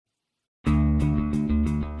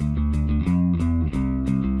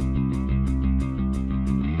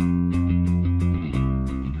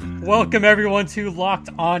Welcome everyone to Locked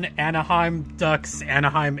on Anaheim Ducks,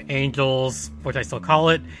 Anaheim Angels, which I still call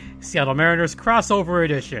it, Seattle Mariners crossover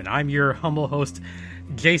edition. I'm your humble host,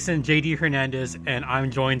 Jason JD Hernandez, and I'm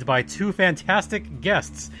joined by two fantastic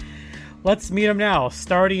guests. Let's meet them now,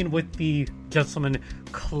 starting with the gentleman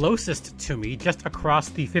closest to me, just across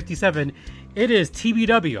the 57. It is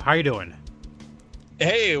TBW. How you doing?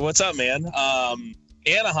 Hey, what's up, man?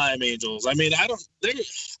 Anaheim Angels. I mean, I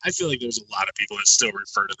feel like there's a lot of people that still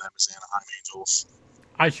refer to them as Anaheim Angels.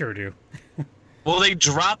 I sure do. Well, they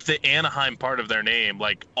dropped the Anaheim part of their name,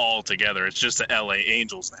 like, altogether. It's just the LA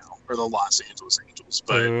Angels now, or the Los Angeles Angels.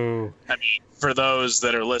 But, Ooh. I mean, for those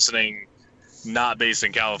that are listening not based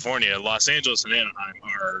in California, Los Angeles and Anaheim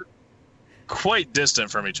are quite distant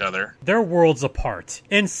from each other. They're worlds apart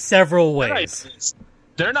in several ways.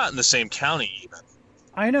 They're not in the same county, even.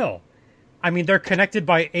 I know. I mean, they're connected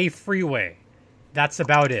by a freeway. That's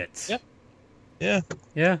about it. Yeah.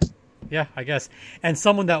 Yeah, I guess. And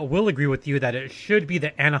someone that will agree with you that it should be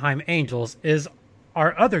the Anaheim Angels is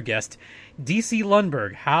our other guest, DC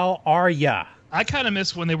Lundberg. How are ya? I kind of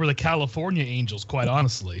miss when they were the California Angels, quite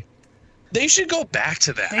honestly. They should go back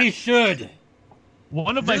to that. They should.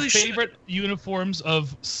 One of my favorite uniforms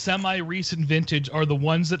of semi-recent vintage are the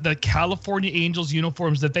ones that the California Angels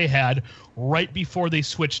uniforms that they had right before they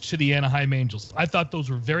switched to the Anaheim Angels. I thought those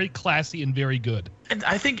were very classy and very good. And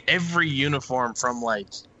I think every uniform from, like,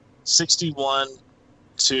 61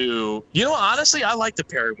 to... You know, honestly, I like the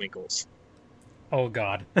Periwinkles. Oh,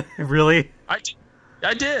 God. Really?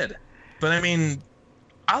 I did. But, I mean,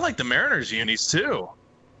 I like the Mariners unis, too.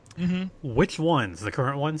 Mm-hmm. Which ones? The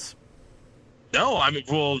current ones? No, I mean,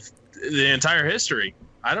 well, the entire history.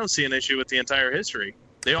 I don't see an issue with the entire history.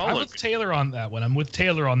 They all I'm look with Taylor on that one. I'm with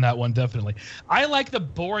Taylor on that one, definitely. I like the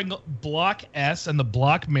boring Block S and the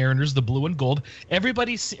Block Mariners, the blue and gold.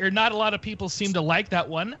 Not a lot of people seem to like that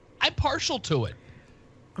one. I'm partial to it.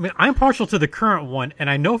 I mean, I'm partial to the current one, and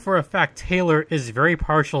I know for a fact Taylor is very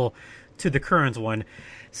partial to the current one.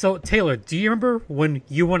 So, Taylor, do you remember when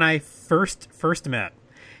you and I first met?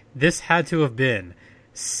 This had to have been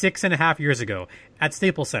 6.5 years ago at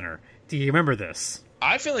Staples Center. Do you remember this?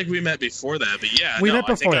 I feel like we met before that, but yeah. We met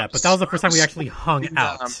before that, but that was the first time we actually hung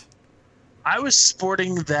out. I was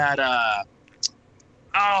sporting that,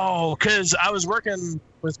 because I was working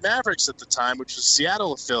with Mavericks at the time, which was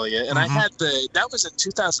Seattle affiliate, and I had that was in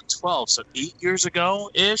 2012, so 8 years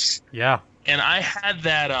ago-ish. Yeah. And I had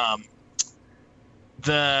that,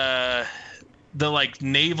 the like,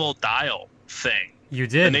 naval dial thing. You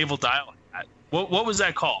did? The naval dial hat. What was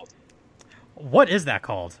that called? What is that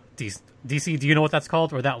called? DC, do you know what that's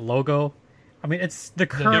called? Or that logo? I mean, it's the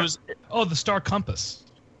current... the Star Compass.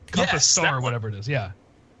 Compass Star, or whatever it is, yeah.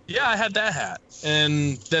 Yeah, I had that hat.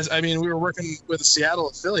 And we were working with a Seattle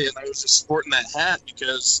affiliate, and I was just sporting that hat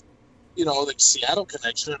because, you know, the Seattle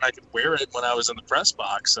connection, and I could wear it when I was in the press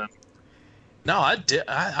box. And no, I did.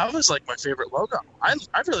 I was like my favorite logo. I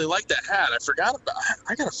really liked that hat. I forgot about it.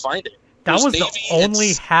 I got to find it. That was the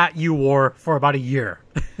only hat you wore for about a year.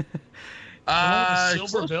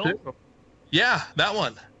 Silver bill? Yeah, that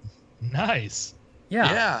one. Nice.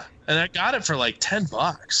 Yeah. And I got it for like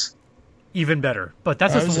 $10. Even better. But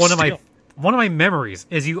that's just one of my memories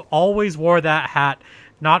is you always wore that hat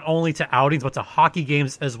not only to outings but to hockey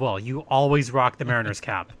games as well. You always rocked the Mariners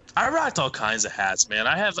cap. I rocked all kinds of hats, man.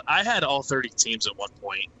 I had all 30 teams at one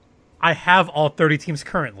point. I have all 30 teams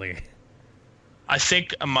currently. I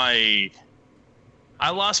think I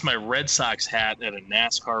lost my Red Sox hat at a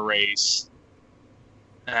NASCAR race.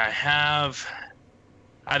 And I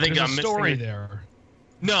think There's I'm a story missing there.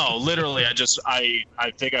 No, literally, I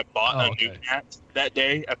think I bought a new hat that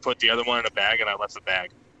day. I put the other one in a bag and I left the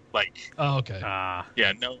bag. Like, oh, okay.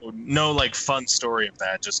 Yeah, no, like fun story of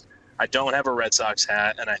that. Just I don't have a Red Sox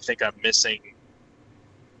hat, and I think I'm missing.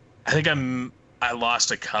 I lost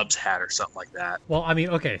a Cubs hat or something like that. Well, I mean,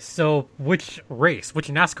 okay, so which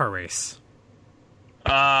NASCAR race?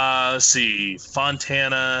 Let's see,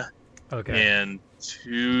 Fontana. Okay. In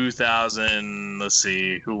 2000, let's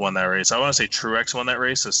see, who won that race? I want to say Truex won that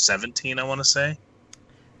race, so 17, I want to say.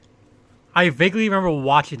 I vaguely remember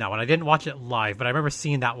watching that one. I didn't watch it live, but I remember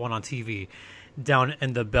seeing that one on TV down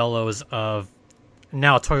in the bellows of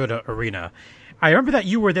now Toyota Arena. I remember that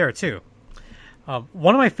you were there, too.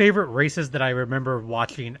 One of my favorite races that I remember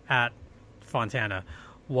watching at Fontana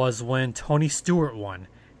was when Tony Stewart won.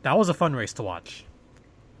 That was a fun race to watch.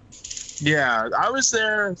 Yeah, I was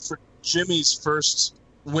there for Jimmy's first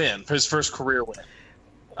win, his first career win.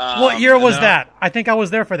 What year was that? I think I was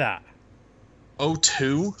there for that.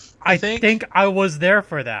 2002, I think I was there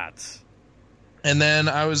for that. And then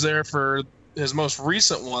I was there for his most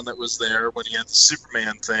recent one that was there when he had the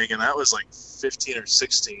Superman thing, and that was like 15 or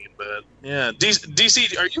 16. But yeah,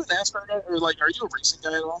 DC, are you a NASCAR guy or like are you a racing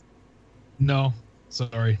guy at all? No,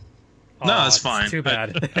 sorry. No, that's fine. Too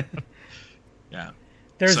bad. Yeah.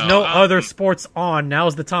 There's So, no other sports on.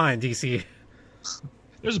 Now's the time, DC.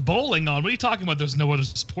 There's bowling on. What are you talking about? There's no other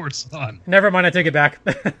sports on. Never mind, I take it back.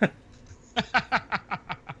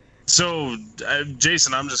 So,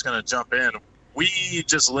 Jason, I'm just going to jump in. We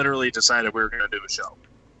just literally decided we were going to do a show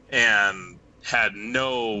and had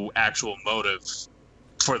no actual motive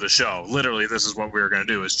for the show. Literally, this is what we were going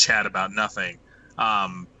to do, is chat about nothing.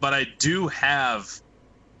 But I do have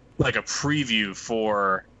like a preview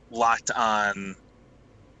for Locked On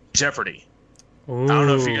Jeopardy. Ooh. I don't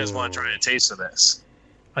know if you guys want to try a taste of this.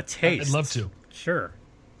 A taste. I'd love to. Sure.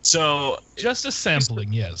 So Just a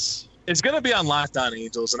sampling, yes. it's going to be on Locked On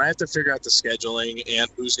Angels, and I have to figure out the scheduling and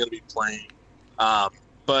who's going to be playing.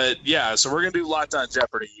 But yeah, so we're going to do Locked On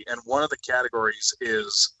Jeopardy, and one of the categories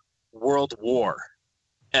is World War,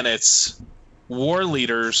 and it's war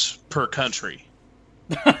leaders per country.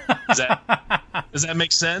 Does that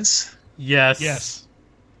make sense? Yes. Yes.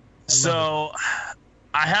 So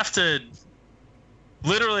I have to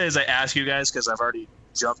literally, as I ask you guys, because I've already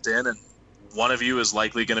jumped in, and one of you is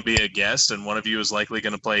likely going to be a guest, and one of you is likely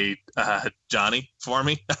going to play Johnny for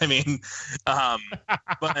me. I mean,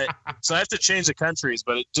 but so I have to change the countries,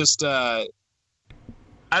 but it just I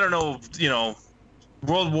don't know,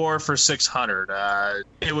 World War for 600.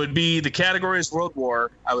 It would be, the category is World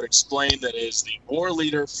War. I would explain that it is the war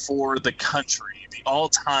leader for the country, the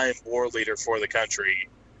all-time war leader for the country.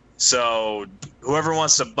 So whoever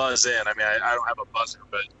wants to buzz in, I mean, I don't have a buzzer,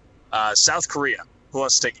 but South Korea. Who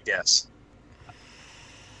wants to take a guess?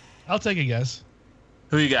 I'll take a guess.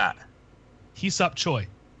 Who you got? Heesop Choi.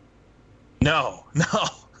 No.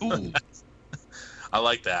 Ooh. I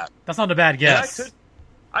like that. That's not a bad guess. And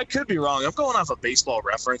I could be wrong. I'm going off a Baseball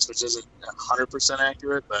Reference, which isn't 100%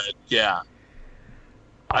 accurate, but yeah.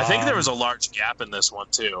 I think there was a large gap in this one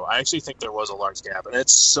too. I actually think there was a large gap, and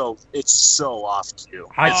it's so off cue.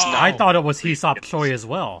 I thought it was Heesop Choi as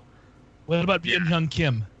well. What about Byung Hyun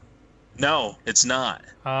Kim? No, it's not.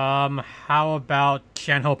 How about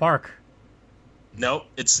Chan-Ho Park? Nope,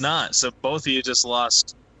 it's not. So both of you just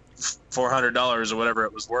lost $400 or whatever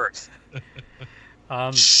it was worth.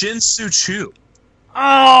 Shin Soo-Choo.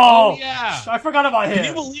 Oh, yeah. I forgot about him. Can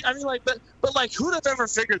you believe? I mean, like, but like, who'd have ever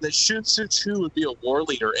figured that Shin Soo-Choo would be a war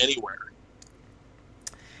leader anywhere?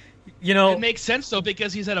 It makes sense though,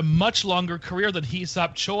 because he's had a much longer career than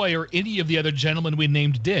Heesop Choi or any of the other gentlemen we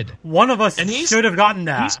named did. One of us should have gotten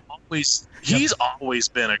that. He's always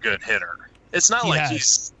been a good hitter. It's not He like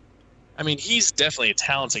has. he's definitely a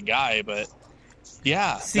talented guy, but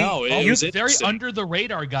yeah, See, was Very under the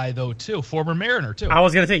radar guy though too, former Mariner too. I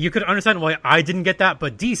was gonna say you could understand why I didn't get that,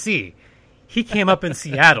 but DC, he came up in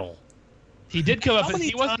Seattle. He did come up, How and many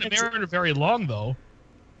he wasn't a times- Mariner very long though.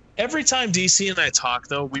 Every time DC and I talk,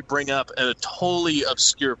 though, we bring up a totally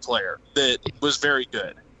obscure player that was very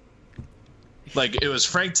good. Like, it was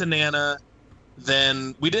Frank Tanana,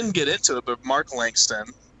 then we didn't get into it, but Mark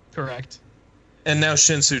Langston, Correct. and now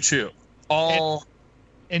Shin Soo-Choo.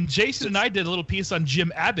 And Jason and I did a little piece on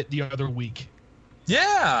Jim Abbott the other week.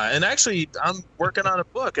 Yeah, and actually, I'm working on a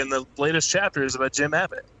book, and the latest chapter is about Jim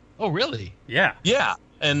Abbott. Oh, really? Yeah. Yeah,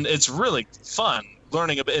 and it's really fun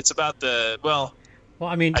learning about. It's about Well,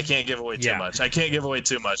 I mean, I can't give away too much. I can't give away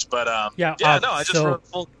too much, but I just so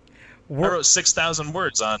wrote 6,000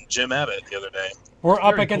 words on Jim Abbott the other day. We're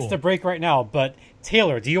up Very against cool. the break right now, but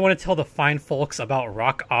Taylor, do you want to tell the fine folks about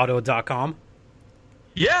RockAuto.com?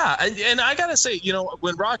 Yeah, and I gotta say,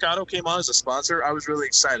 when Rock Auto came on as a sponsor, I was really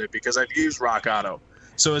excited because I've used Rock Auto.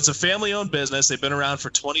 So it's a family-owned business. They've been around for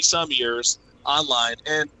 20-some years online,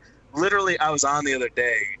 and literally I was on the other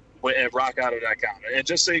day at RockAuto.com. And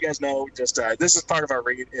just so you guys know, this is part of our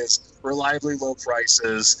rate is reliably low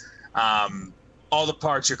prices, all the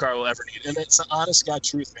parts your car will ever need. And it's the honest God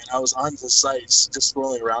truth, man. I was on the sites just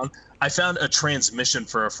scrolling around. I found a transmission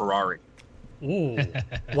for a Ferrari. Ooh.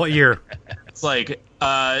 What year? It's like,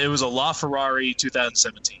 it was a LaFerrari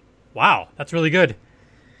 2017. Wow, that's really good.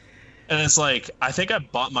 And it's like, I think I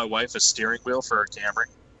bought my wife a steering wheel for her Camry.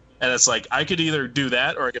 And it's like, I could either do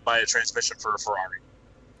that or I could buy a transmission for a Ferrari.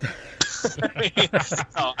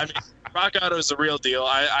 I mean, Rock Auto is the real deal.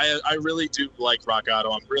 I really do like Rock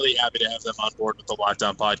Auto. I'm really happy to have them on board with the Locked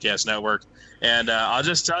On Podcast Network. And I'll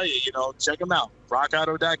just tell you, check them out.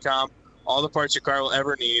 RockAuto.com. All the parts your car will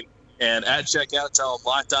ever need. And at checkout, tell them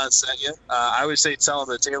Locked On sent you. I always say tell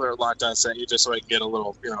them that Taylor at Locked On sent you just so I can get a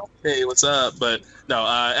little, hey, what's up? But no,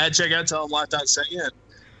 at checkout, tell them Locked On sent you.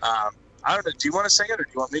 And I don't know. Do you want to sing it or do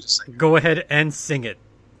you want me to sing it? Go ahead and sing it.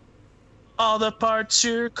 All the parts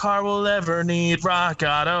your car will ever need. Rock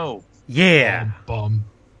Auto. Yeah. Bum.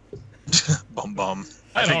 Bum bum.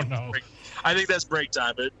 I don't know. I think that's break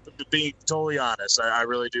time. But being totally honest, I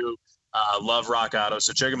really do love Rock Auto.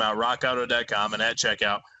 So check them out, rockauto.com, and at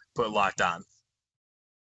checkout, put Locked On.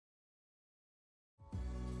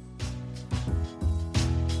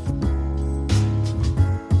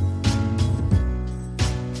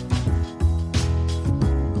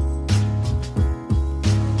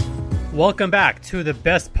 Welcome back to the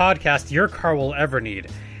best podcast your car will ever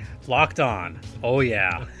need. Locked On. Oh,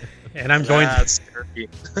 yeah. And I'm joined... That's dirty.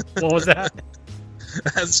 What was that?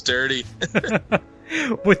 That's dirty.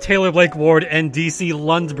 With Taylor Blake Ward and DC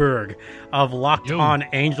Lundberg of Locked Yo. On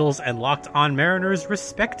Angels and Locked On Mariners,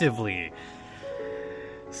 respectively.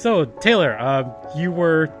 So, Taylor, you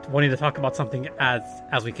were wanting to talk about something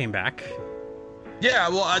as we came back. Yeah,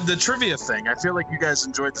 well, the trivia thing. I feel like you guys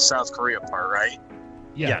enjoyed the South Korea part, right?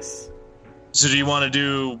 Yeah. Yes. So do you want to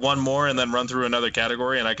do one more and then run through another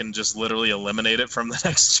category, and I can just literally eliminate it from the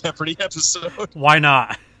next Jeopardy episode? Why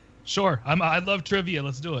not? Sure. I love trivia.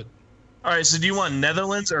 Let's do it. All right, so do you want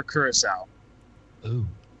Netherlands or Curacao? Ooh.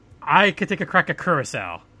 I could take a crack at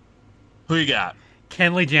Curacao. Who you got?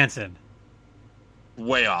 Kenley Jansen.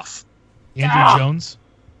 Way off. Andrew Jones.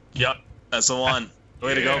 Yep, that's the one.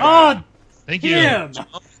 Way to go. Oh, Thank you. him!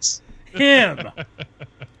 Him!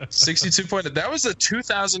 62 point. That was a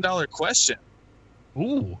 $2,000 question.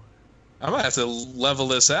 Ooh. I might have to level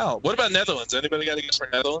this out. What about Netherlands? Anybody got a guess for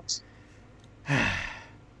Netherlands?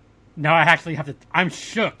 Now I actually have to... I'm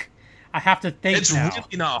shook. I have to think It's now.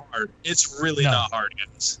 really not hard. It's really No. not hard,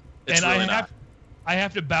 guys. It's And really not. I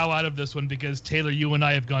have to bow out of this one because Taylor, you and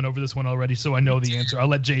I have gone over this one already, so I know the answer. I'll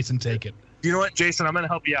let Jason take it. You know what, Jason? I'm going to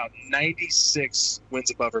help you out. 96 wins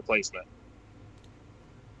above replacement.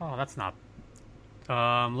 Oh, that's not...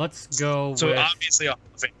 let's go So with... obviously a Hall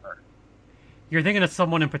of Famer. You're thinking of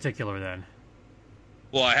someone in particular, then.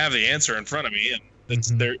 Well, I have the answer in front of me, and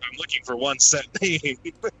it's Mhm. there. I'm looking for one set name.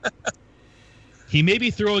 He may be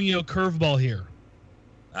throwing you a curveball here.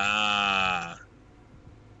 Ah.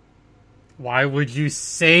 Why would you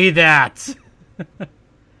say that?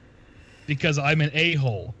 Because I'm an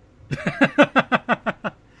a-hole.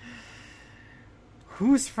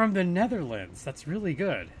 Who's from the Netherlands? That's really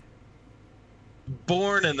good.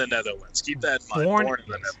 Born in the Netherlands. Keep that in mind. Born- Born in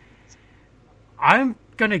the Netherlands. I'm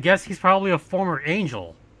gonna guess he's probably a former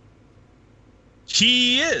Angel.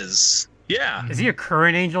 He is. Yeah. Is he a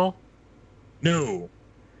current Angel? No.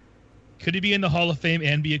 Could he be in the Hall of Fame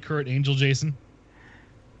and be a current Angel, Jason?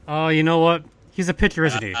 Oh, you know what? He's a pitcher,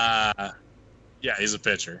 isn't he? Yeah, he's a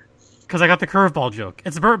pitcher. Because I got the curveball joke.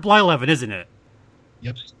 It's Bert Blyleven, isn't it?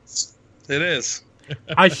 Yep. It is.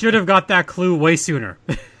 I should have got that clue way sooner.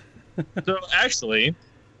 So actually,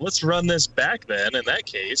 let's run this back then. In that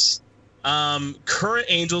case, current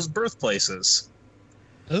Angels' birthplaces.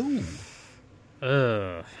 Oh.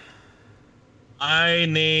 I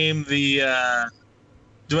name the.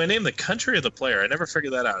 Do I name the country or the player? I never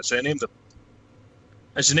figured that out. Should I name the?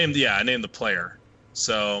 I named the player.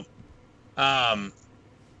 So,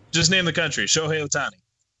 just name the country. Shohei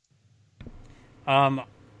Ohtani.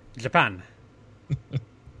 Japan.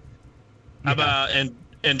 How about and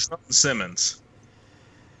Trenton Simmons?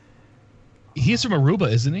 He's from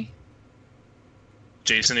Aruba, isn't he?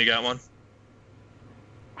 Jason, you got one?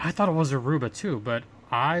 I thought it was Aruba too, but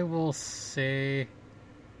I will say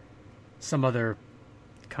some other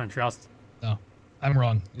country. No, I'm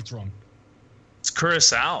wrong. It's wrong. It's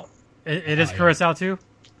Curacao. It is yeah. Curacao too?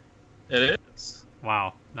 It is.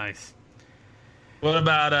 Wow, nice. What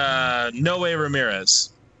about Noe Ramirez?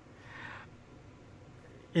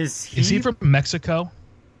 Is Is he from Mexico?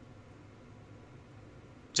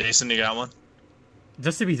 Jason, you got one?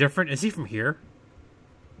 Just to be different, is he from here?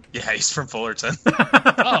 Yeah, he's from Fullerton.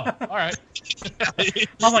 Oh, all right. I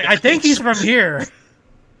was like, I think he's from here.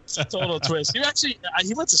 Total twist.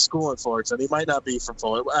 He went to school in Fullerton. He might not be from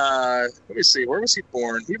Fullerton. Let me see. Where was he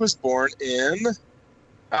born? He was born in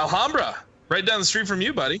Alhambra, right down the street from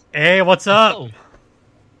you, buddy. Hey, what's up? Oh,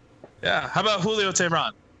 Yeah. How about Julio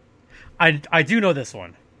Teheran? I do know this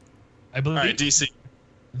one. I believe All right, DC.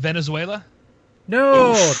 Venezuela.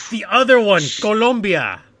 No, Oof. the other one,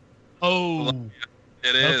 Colombia. Oh,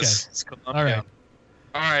 It is. It's all right.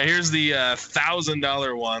 All right. Here's the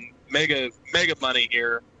 $1,000 one. Mega money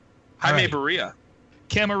here. All Jaime right. Barria.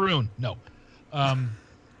 Cameroon. No.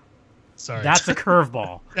 Sorry. That's a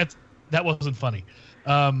curveball. That wasn't funny.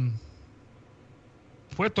 Puerto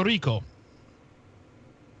Rico.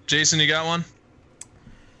 Jason, you got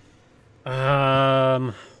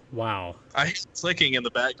one? Wow. I hear clicking in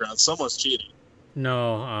the background. Someone's cheating.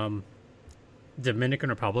 No, Dominican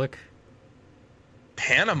Republic.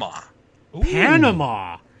 Panama. Ooh,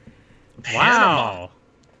 Panama. Wow.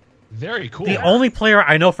 Very cool. The only player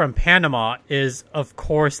I know from Panama is, of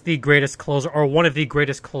course, the greatest closer, or one of the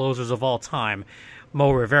greatest closers of all time,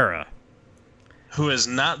 Mo Rivera. Who is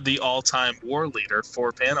not the all-time war leader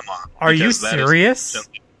for Panama. Are you because that is- serious?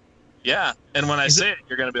 Yeah, and when I Is say it- it,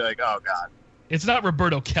 you're going to be like, oh, God. It's not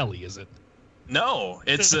Roberto Kelly, is it? No,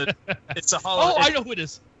 it's a Hall Oh, of I know who it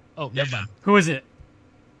is. Oh, never mind. Who is it?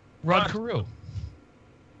 Rod Carew.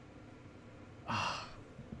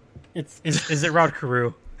 Is it Rod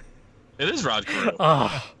Carew? It is Rod Carew.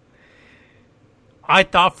 Oh. I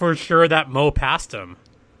thought for sure that Mo passed him.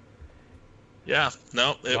 Yeah,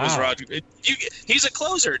 no, it was Wow. Rod. He's a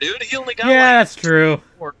closer, dude. He only got Yeah, like that's true.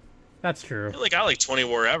 War. That's true. He only got like 20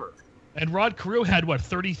 war ever. And Rod Carew had,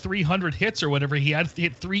 3,300 hits or whatever. He hit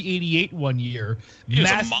 388 one year. He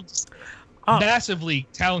was a monster. Massively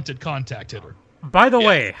talented contact hitter. By the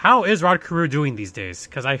way, how is Rod Carew doing these days?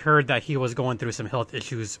 Because I heard that he was going through some health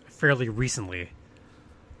issues fairly recently.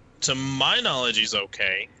 To my knowledge, he's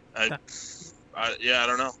okay. I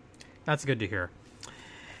don't know. That's good to hear.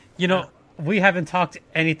 You know, we haven't talked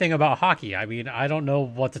anything about hockey. I mean, I don't know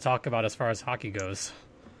what to talk about as far as hockey goes.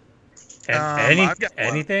 I've got one.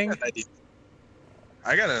 Anything?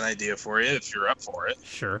 I got an idea for you if you're up for it.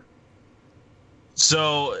 Sure.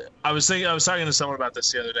 So I was talking to someone about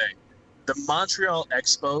this the other day. The Montreal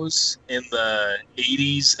Expos in the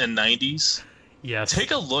 80s and 90s. Yes.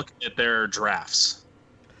 Take a look at their drafts.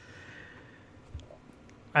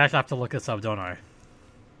 I actually have to look this up, don't I?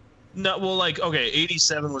 No, well, like, okay,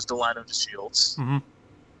 87 was Delino DeShields. Mm-hmm.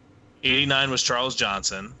 89 was Charles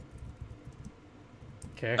Johnson.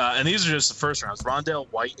 Okay. And these are just the first rounds. Rondell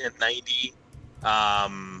White in 90.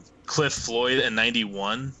 Cliff Floyd in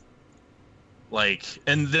 91. Like,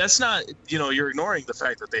 and that's not, you're ignoring the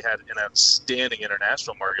fact that they had an outstanding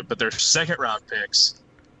international market, but their second round picks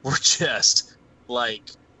were just like,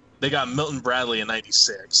 they got Milton Bradley in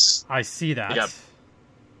 96. I see that. They got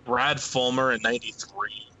Brad Fulmer in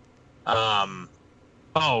 93.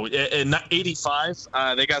 In 85,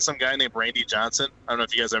 they got some guy named Randy Johnson. I don't know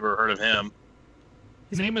if you guys ever heard of him.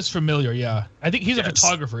 His name is familiar, yeah. I think he's a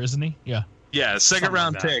photographer, isn't he? Yeah. Yeah, second Something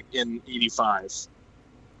round like that. pick in 85.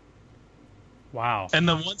 Wow. And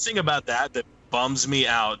the one thing about that bums me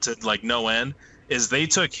out to like no end is they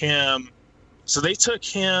took him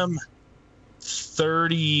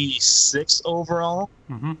 36 overall.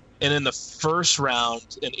 Mm-hmm. And in the first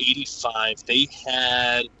round in 85, they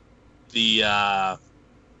had the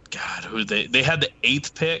they had the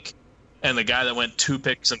 8th pick, and the guy that went 2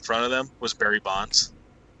 picks in front of them was Barry Bonds.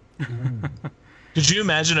 Could you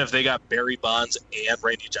imagine if they got Barry Bonds and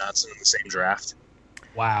Randy Johnson in the same draft?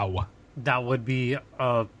 Wow. That would be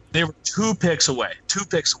They were 2 picks away. 2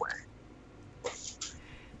 picks away.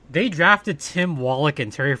 They drafted Tim Wallach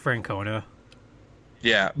and Terry Francona.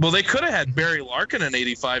 Yeah. Well, they could have had Barry Larkin in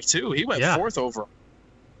 85 too. He went 4th overall.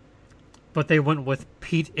 But they went with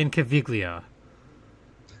Pete Incaviglia.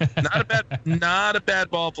 Not a bad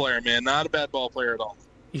ball player, man. Not a bad ball player at all.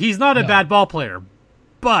 He's not a No. bad ball player,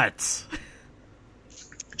 but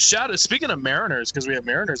Speaking of Mariners, because we have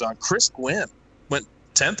Mariners on, Chris Gwynn went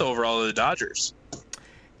 10th overall to the Dodgers.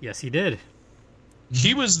 yes, he did.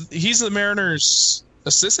 He's the Mariners'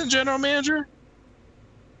 assistant general manager.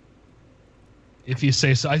 If you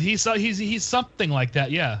say so. He's something like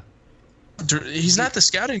that, yeah. He's not the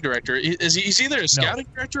scouting director. He's either a scouting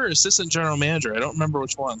director or assistant general manager. I don't remember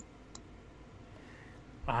which one.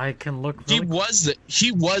 I can look. He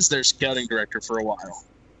Really was their scouting director for a while.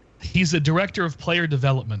 He's the director of player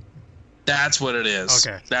development. That's what it is.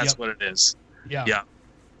 Okay. That's Yep. what it is. Yeah. Yeah.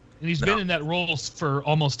 And he's been in that role for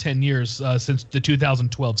almost 10 years since the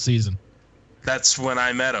 2012 season. That's when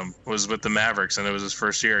I met him, was with the Mavericks, and it was his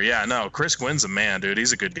first year. Yeah, no, Chris Gwynn's a man, dude.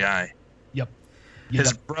 He's a good guy. Yep.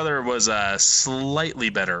 His brother was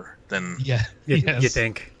slightly better than... Yeah. you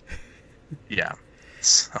think? Yeah.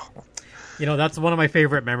 So... That's one of my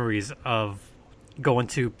favorite memories of going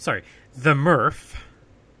to, the Murph.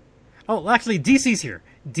 Oh, actually, DC's here.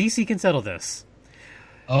 DC can settle this.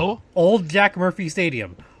 Oh? Old Jack Murphy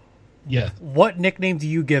Stadium. Yeah. What nickname do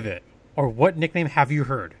you give it? Or what nickname have you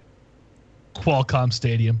heard? Qualcomm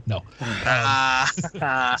Stadium. No.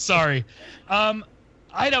 Sorry.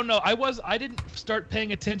 I don't know. I didn't start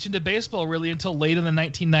paying attention to baseball really until late in the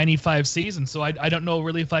 1995 season, so I don't know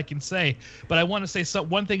really if I can say. But I want to say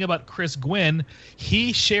one thing about Chris Gwynn.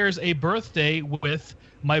 He shares a birthday with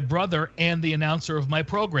my brother and the announcer of my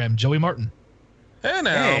program, Joey Martin. Hey,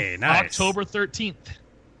 now. Hey, nice. October 13th.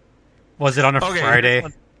 Was it on a Friday?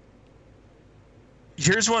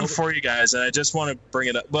 Here's one for you guys, and I just want to bring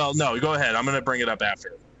it up. Well, no, go ahead. I'm going to bring it up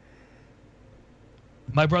after.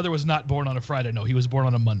 My brother was not born on a Friday. No, he was born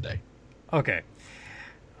on a Monday. Okay.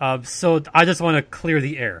 So I just want to clear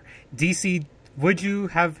the air. DC, would you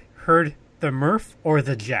have heard the Murph or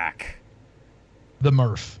the Jack? The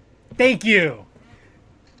Murph. Thank you.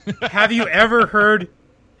 Have you ever heard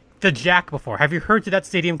the Jack before? Have you heard to that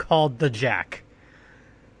stadium called the Jack?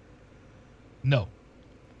 No.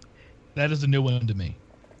 That is a new one to me.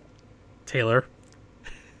 Taylor?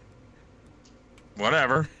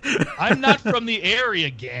 Whatever. I'm not from the area,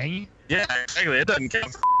 gang. Yeah, exactly. It doesn't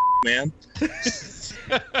count, man.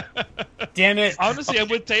 Damn it. Honestly, I'm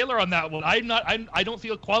with Taylor on that one. I don't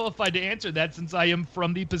feel qualified to answer that since I am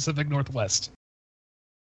from the Pacific Northwest.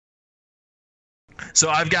 So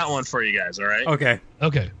I've got one for you guys, all right? Okay.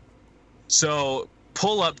 So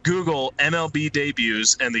pull up Google MLB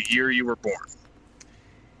debuts and the year you were born.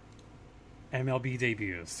 MLB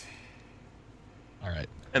debuts. All right.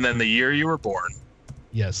 And then the year you were born.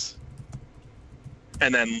 Yes.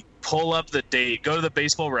 And then pull up the date. Go to the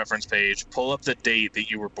baseball reference page. Pull up the date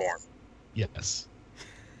that you were born. Yes.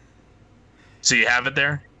 So you have it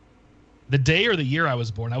there? The day or the year I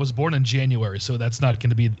was born? I was born in January, so that's not going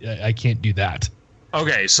to be... I can't do that.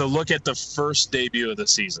 Okay, so look at the first debut of the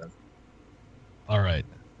season. All right.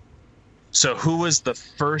 So who was the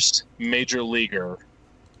first major leaguer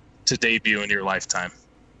to debut in your lifetime?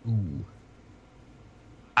 Ooh.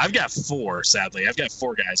 I've got 4, sadly. I've got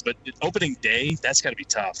 4 guys, but opening day, that's got to be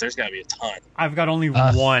tough. There's got to be a ton. I've got only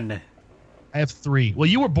one. I have 3. Well,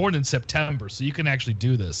 you were born in September, so you can actually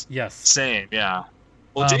do this. Yes. Same, yeah.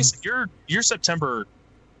 Well, Jason, you're September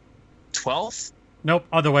 12th? Nope,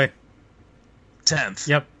 other way. 10th.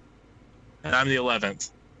 Yep. And I'm the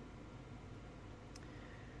 11th.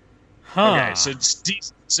 Huh. Okay, so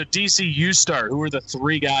DC, you start. Who were the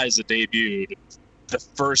 3 guys that debuted? The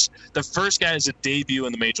first guys that debut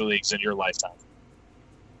in the major leagues in your lifetime.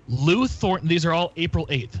 Lou Thornton. These are all April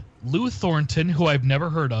 8th. Lou Thornton, who I've never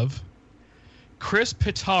heard of. Chris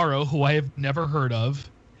Pitaro, who I have never heard of.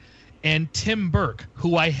 And Tim Burke,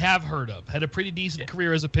 who I have heard of. Had a pretty decent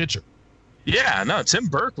career as a pitcher. Yeah, no, Tim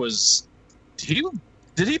Burke was...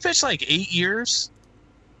 Did he pitch like 8 years?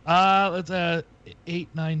 8,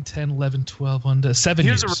 9, 10, 11, 12, 1 to 7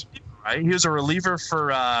 years. Right? He was a reliever for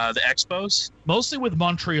the Expos. Mostly with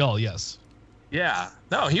Montreal, yes. Yeah.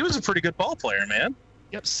 No, he was a pretty good ball player, man.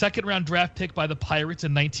 Yep, second-round draft pick by the Pirates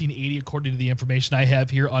in 1980, according to the information I have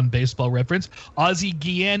here on Baseball Reference. Ozzie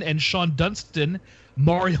Guillen and Sean Dunston,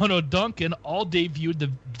 Mariano Duncan all debuted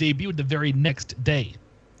the very next day.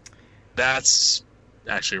 That's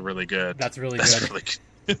actually really good. That's really good. Really good.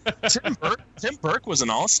 Tim Burke was an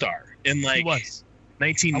all-star in like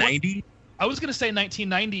 1990. I was going to say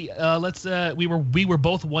 1990. We were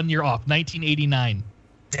both 1 year off. 1989.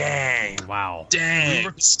 Dang! Wow! Dang!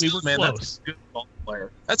 We were man, close. that's a good ball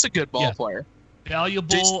player. That's a good ball player.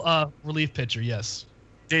 Valuable relief pitcher. Yes.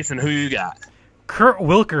 Jason, who you got? Kurt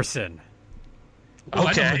Wilkerson. Oh,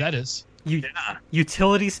 I know who that is.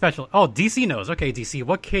 Utility special. Oh, DC knows. Okay, DC,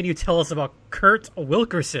 what can you tell us about Kurt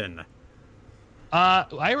Wilkerson?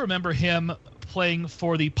 I remember him playing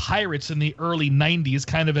for the Pirates in the early 90s,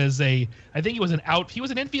 kind of as I think he was an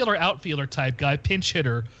infielder, outfielder type guy, pinch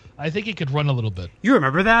hitter. I think he could run a little bit. You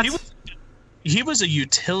remember that? He was a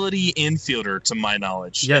utility infielder, to my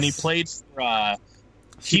knowledge. Yes. And he played for...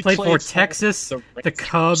 he played for Texas, the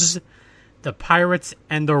Cubs, the Pirates,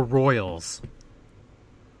 and the Royals.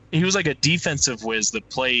 He was like a defensive whiz that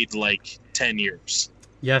played like 10 years.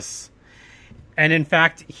 Yes. And in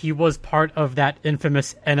fact, he was part of that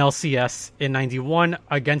infamous NLCS in 91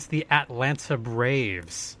 against the Atlanta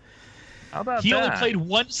Braves. How about He only played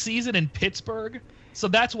 1 season in Pittsburgh, so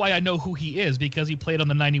that's why I know who he is, because he played on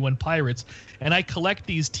the 91 Pirates. And I collect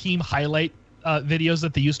these team highlight videos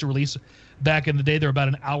that they used to release back in the day. They're about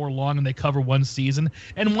an hour long, and they cover 1 season.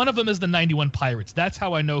 And one of them is the 91 Pirates. That's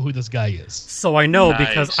how I know who this guy is. So I know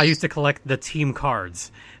because I used to collect the team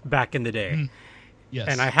cards back in the day. Yes.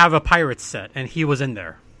 And I have a Pirates set, and he was in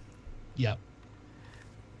there. Yeah.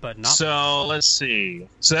 But not. So, let's see.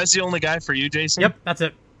 So that's the only guy for you, Jason? Yep, that's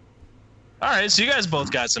it. All right, so you guys both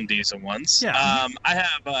got some decent ones. Yeah. I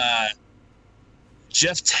have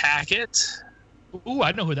Jeff Tackett. Ooh,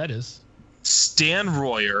 I know who that is. Stan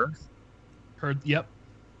Royer. Heard, yep.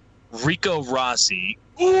 Rico Rossi.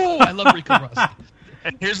 Ooh, I love Rico Rossi.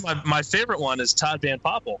 And here's my favorite one is Todd Van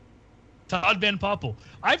Poppel. Todd Van Poppel.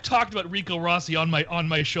 I've talked about Rico Rossi on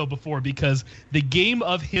my show before because the game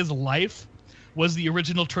of his life was the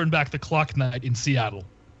original Turn Back the Clock night in Seattle.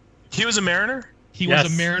 He was a Mariner? He was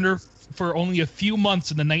a Mariner for only a few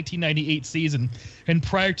months in the 1998 season, and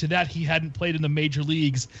prior to that, he hadn't played in the major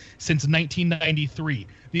leagues since 1993.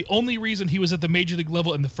 The only reason he was at the major league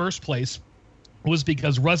level in the first place was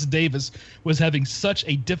because Russ Davis was having such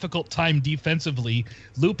a difficult time defensively.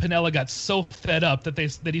 Lou Piniella got so fed up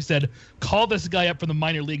that he said, call this guy up from the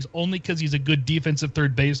minor leagues only because he's a good defensive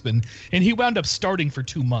third baseman, and he wound up starting for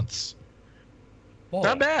 2 months. Whoa.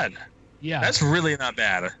 Not bad. Yeah, that's really not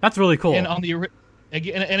bad. That's really cool. And on the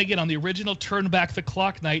again on the original Turn Back the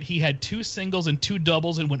Clock night, he had 2 singles and 2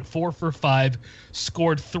 doubles and went 4 for 5,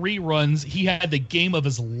 scored 3 runs. He had the game of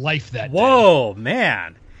his life that day. Whoa,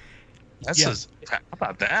 man. How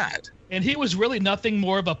about that? And he was really nothing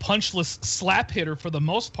more of a punchless slap hitter for the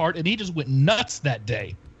most part, and he just went nuts that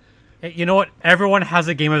day. Hey, you know what? Everyone has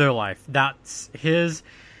a game of their life. That's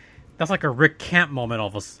like a Rick Camp moment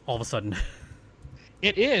all of a sudden.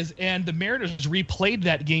 It is, and the Mariners replayed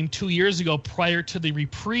that game 2 years ago prior to the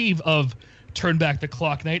reprieve of Turn Back the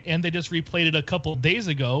Clock night, and they just replayed it a couple days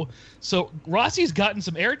ago. So Rossi's gotten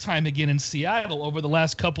some airtime again in Seattle over the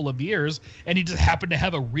last couple of years, and he just happened to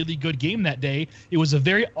have a really good game that day. It was a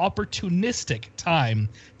very opportunistic time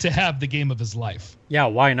to have the game of his life. Yeah,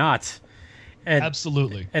 why not?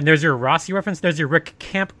 Absolutely. And there's your Rossi reference. There's your Rick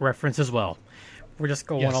Camp reference as well. We're just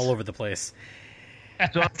going all over the place.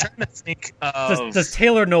 So I'm trying to think of... Does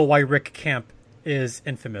Taylor know why Rick Camp is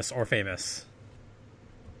infamous or famous?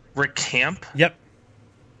 Rick Camp? Yep.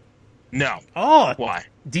 No. Oh. Why?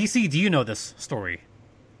 DC, do you know this story?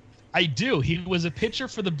 I do. He was a pitcher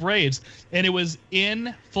for the Braves, and it was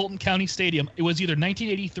in Fulton County Stadium. It was either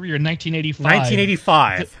 1983 or 1985.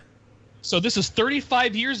 1985. So this is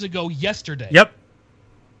 35 years ago yesterday. Yep.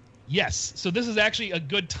 Yes. So this is actually a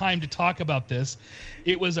good time to talk about this.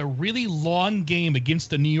 It was a really long game against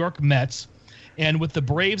the New York Mets, and with the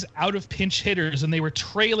Braves out of pinch hitters, and they were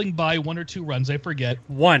trailing by 1 or 2 runs, I forget.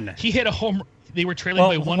 1. He hit a home. They were trailing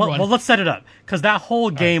by 1 run. Well, let's set it up, because that whole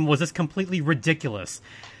game was just completely ridiculous.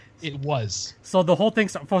 It was. So the whole thing,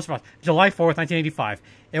 first of all, July 4th, 1985,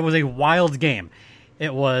 it was a wild game.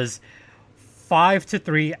 It was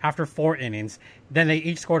 5-3 after 4 innings. Then they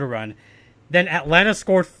each scored a run. Then Atlanta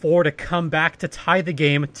scored 4 to come back to tie the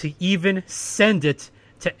game to even send it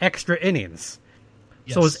to extra innings.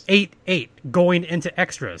 Yes. So it was 8-8 going into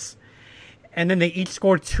extras. And then they each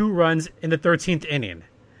scored 2 runs in the 13th inning.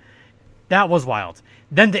 That was wild.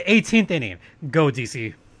 Then the 18th inning. Go,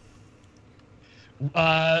 DC.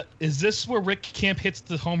 Is this where Rick Camp hits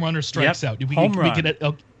the home run or strikes out? Home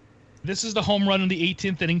run. This is the home run in the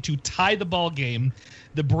 18th inning to tie the ball game.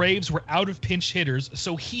 The Braves were out of pinch hitters,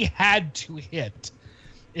 so he had to hit.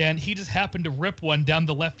 And he just happened to rip one down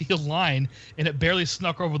the left field line, and it barely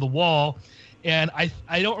snuck over the wall. And I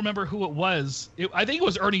don't remember who it was. I think it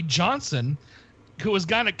was Ernie Johnson, who was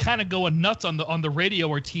kind of going nuts on the radio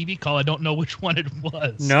or TV call. I don't know which one it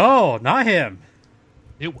was. No, not him.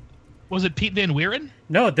 Was it Pete Van Wieren?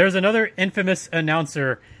 No, there's another infamous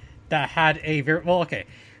announcer that had a very... Well, okay.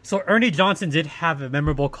 So Ernie Johnson did have a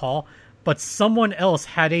memorable call, but someone else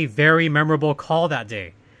had a very memorable call that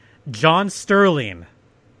day. John Sterling.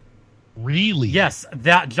 Really? Yes,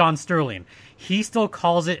 that John Sterling. He still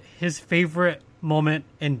calls it his favorite moment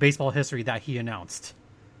in baseball history that he announced.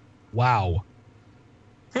 Wow.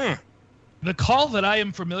 The call that I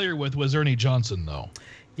am familiar with was Ernie Johnson, though.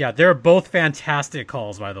 Yeah, they're both fantastic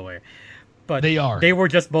calls, by the way. But they are. They were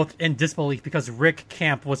just both in disbelief because Rick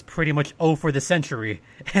Camp was pretty much 0 for the century.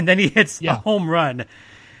 And then he hits a home run.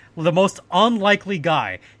 The most unlikely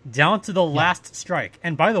guy down to the last strike.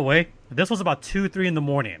 And by the way, this was about 2-3 in the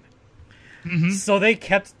morning. Mm-hmm. So they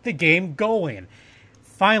kept the game going.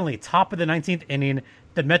 Finally, top of the 19th inning,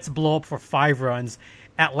 the Mets blow up for 5 runs.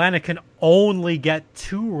 Atlanta can only get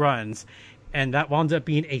 2 runs. And that wound up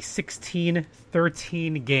being a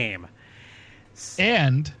 16-13 game.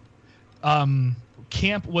 And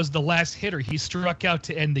Camp was the last hitter. He struck out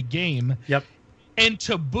to end the game. Yep. And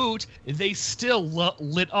to boot, they still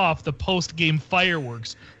lit off the post-game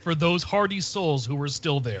fireworks for those hardy souls who were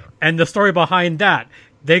still there. And the story behind that,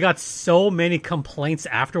 they got so many complaints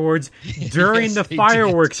afterwards during the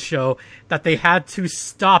fireworks show that they had to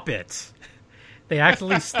stop it. They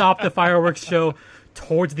actually stopped the fireworks show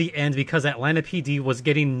towards the end because Atlanta PD was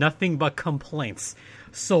getting nothing but complaints.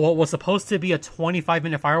 So what was supposed to be a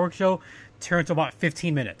 25-minute fireworks show turned to about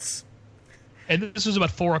 15 minutes. And this was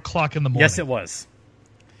about 4 o'clock in the morning. Yes, it was.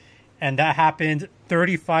 And that happened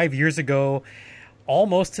 35 years ago,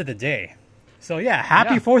 almost to the day. So yeah,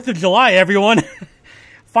 happy 4th of July, everyone.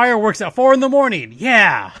 Fireworks at 4 in the morning.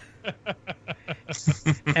 Yeah.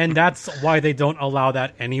 And that's why they don't allow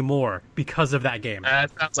that anymore, because of that game.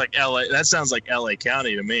 That sounds like LA. That sounds like LA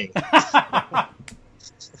County to me.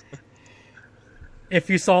 If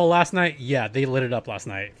you saw last night, yeah, they lit it up last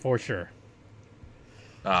night for sure.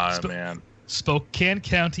 Man, Spokane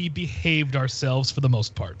County behaved ourselves for the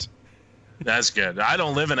most part. That's good. I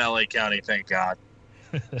don't live in LA County, thank God.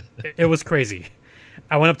 It was crazy.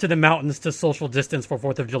 I went up to the mountains to social distance for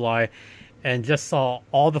 4th of July and just saw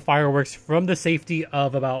all the fireworks from the safety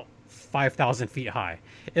of about 5,000 feet high.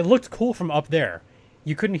 It looked cool from up there.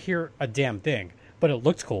 You couldn't hear a damn thing, but it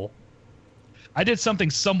looked cool. I did something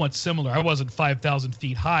somewhat similar. I wasn't 5,000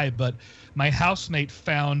 feet high, but my housemate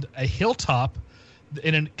found a hilltop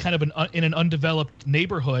in an undeveloped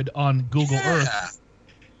neighborhood on Google Earth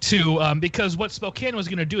because what Spokane was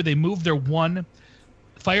going to do, they moved their one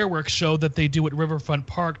fireworks show that they do at Riverfront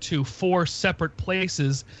Park to 4 separate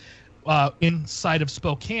places inside of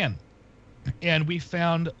Spokane. And we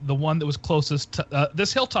found the one that was closest to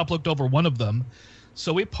this hilltop looked over one of them.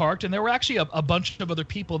 So we parked, and there were actually a bunch of other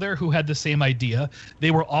people there who had the same idea. They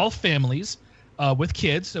were all families with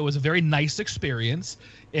kids, so it was a very nice experience.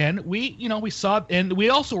 And we saw, and we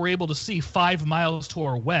also were able to see 5 miles to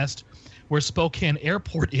our west where Spokane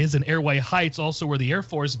Airport is, and Airway Heights, also where the Air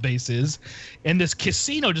Force Base is. And this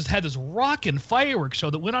casino just had this rockin' fireworks show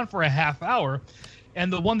that went on for a half hour,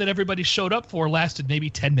 and the one that everybody showed up for lasted maybe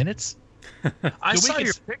 10 minutes. I saw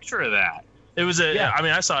your picture of that. It was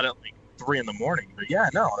I saw it at like 3 a.m. But yeah,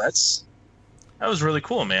 no, that was really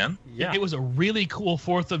cool, man. Yeah, it was a really cool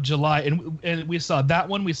 4th of July, and we saw that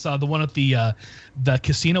one. We saw the one at the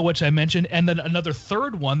casino, which I mentioned, and then another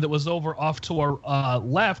third one that was over off to our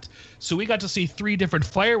left. So we got to see 3 different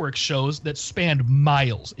fireworks shows that spanned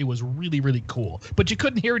miles. It was really, really cool. But you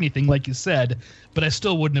couldn't hear anything, like you said. But I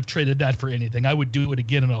still wouldn't have traded that for anything. I would do it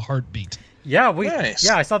again in a heartbeat. Yeah, nice.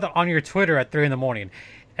 I saw that on your Twitter at 3 a.m.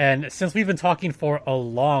 And since we've been talking for a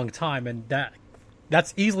long time, and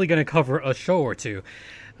that's easily going to cover a show or two,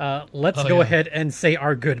 let's go ahead and say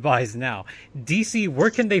our goodbyes now. DC, where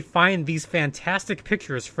can they find these fantastic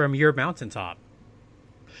pictures from your mountaintop?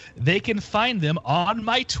 They can find them on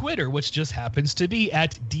my Twitter, which just happens to be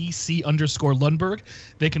at DC_Lundberg.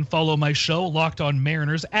 They can follow my show, Locked On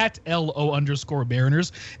Mariners, at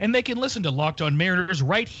LO_Mariners. And they can listen to Locked On Mariners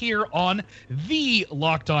right here on the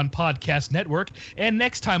Locked On Podcast Network. And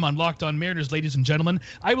next time on Locked On Mariners, ladies and gentlemen,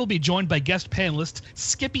 I will be joined by guest panelists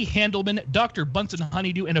Skippy Handelman, Dr. Bunsen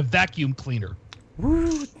Honeydew, and a vacuum cleaner.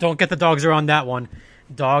 Woo, don't get the dogs around that one.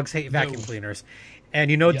 Dogs hate vacuum cleaners. And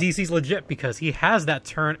DC's legit because he has that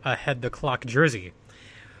turn ahead the clock jersey.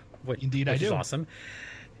 Which is awesome.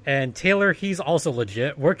 And Taylor, he's also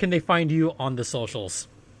legit. Where can they find you on the socials?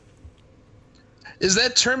 Is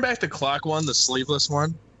that turn back the clock one the sleeveless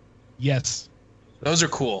one? Yes. Those are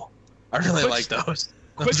cool. I really like those.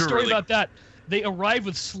 Quick story about that. They arrived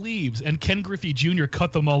with sleeves, and Ken Griffey Jr.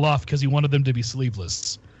 cut them all off because he wanted them to be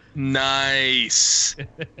sleeveless. Nice.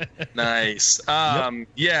 Nice.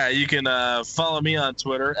 Yeah, you can follow me on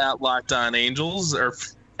Twitter at Locked On Angels or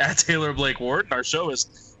at Taylor Blake Wharton. Our show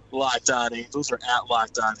is Locked On Angels or at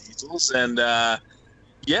Locked On Angels. And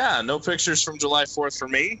yeah, no pictures from July 4th for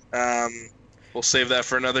me. We'll save that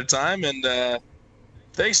for another time. And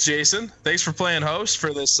thanks, Jason. Thanks for playing host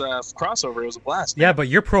for this crossover. It was a blast, man. Yeah, but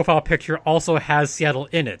your profile picture also has Seattle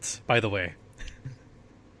in it, by the way.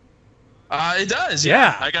 It does,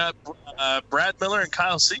 yeah. I got Brad Miller and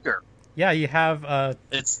Kyle Seager. Yeah, you have...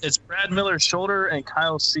 It's Brad Miller's shoulder and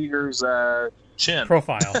Kyle Seager's chin.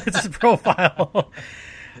 Profile. It's his profile.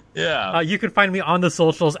 Yeah. You can find me on the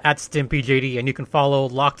socials at StimpyJD, and you can follow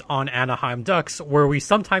Locked On Anaheim Ducks, where we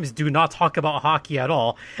sometimes do not talk about hockey at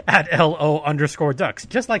all, at LO_Ducks.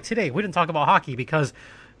 Just like today, we didn't talk about hockey because,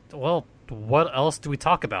 well, what else do we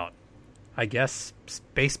talk about? I guess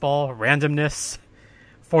baseball, randomness...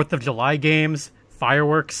 4th of July games,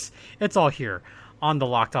 fireworks, it's all here on the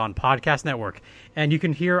Locked On Podcast Network. And you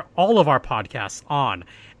can hear all of our podcasts on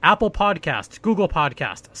Apple Podcasts, Google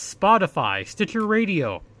Podcasts, Spotify, Stitcher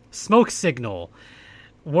Radio, Smoke Signal,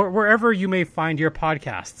 wherever you may find your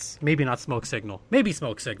podcasts. Maybe not Smoke Signal, maybe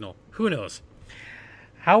Smoke Signal, who knows.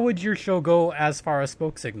 How would your show go as far as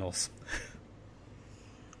smoke signals?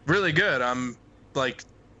 Really good. I'm like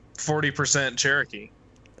 40% Cherokee.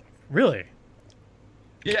 Really?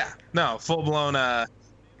 Yeah, no, full-blown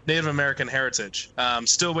Native American heritage.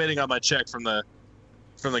 Still waiting on my check from the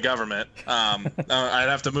government. I'd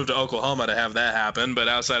have to move to Oklahoma to have that happen, but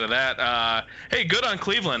outside of that, hey, good on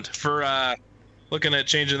Cleveland for looking at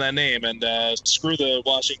changing that name, and screw the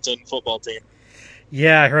Washington football team.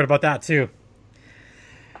 Yeah, I heard about that too.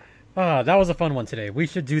 That was a fun one today. We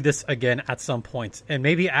should do this again at some point, and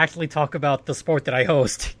maybe actually talk about the sport that I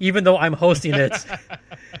host, even though I'm hosting it.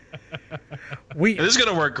 This is going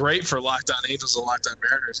to work great for Locked On Angels and Locked On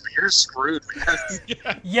Mariners, but you're screwed.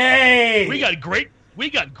 Yay! We got great We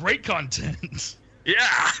got great content.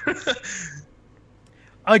 Yeah.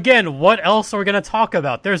 Again, what else are we going to talk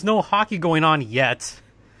about? There's no hockey going on yet.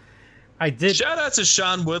 Shout out to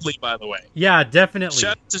Sean Woodley, by the way. Yeah, definitely.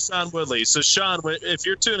 Shout out to Sean Woodley. So, Sean, if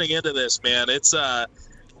you're tuning into this, man, it's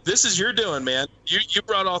this is your doing, man. You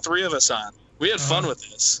brought all three of us on. We had fun with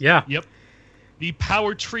this. Yeah. Yep. The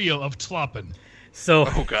power trio of Tloppen. So,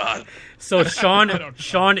 Oh God. So,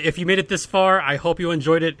 Sean, if you made it this far, I hope you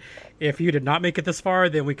enjoyed it. If you did not make it this far,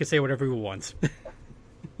 then we can say whatever we want.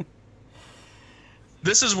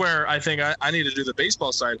 This is where I think I need to do the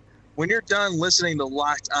baseball side. When you're done listening to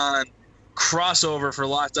Locked On crossover for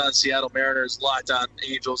Locked On Seattle Mariners, Locked On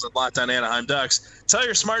Angels, and Locked On Anaheim Ducks, tell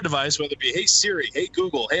your smart device, whether it be Hey Siri, Hey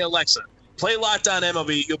Google, Hey Alexa, play Locked On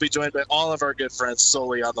MLB. You'll be joined by all of our good friends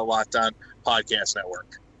solely on the Locked On Podcast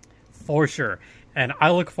Network. For sure. And I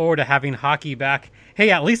look forward to having hockey back. Hey,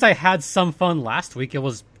 at least I had some fun last week. It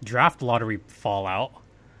was draft lottery fallout,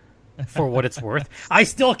 for what it's worth. I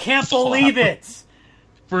still can't believe it.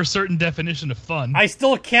 For a certain definition of fun. I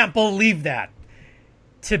still can't believe that.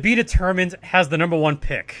 To be determined has the number one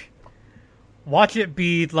pick. Watch it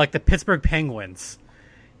be like the Pittsburgh Penguins.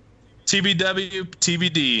 TBW,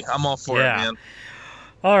 TBD. I'm all for it, man.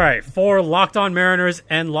 All right, for Locked On Mariners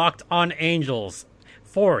and Locked On Angels.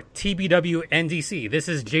 For TBW NDC, this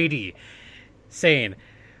is JD saying,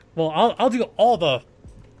 well, I'll do all the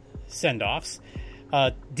send-offs.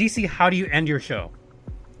 DC, how do you end your show?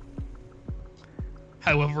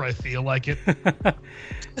 However I feel like it.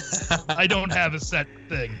 I don't have a set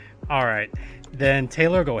thing. All right. Then,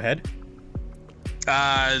 Taylor, go ahead.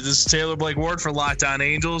 This is Taylor Blake Ward for Locked On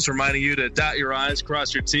Angels, reminding you to dot your I's,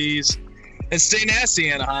 cross your T's, and stay nasty,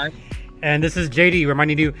 Anaheim. And this is JD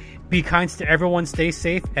reminding you, be kind to everyone, stay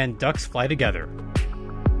safe, and Ducks fly together.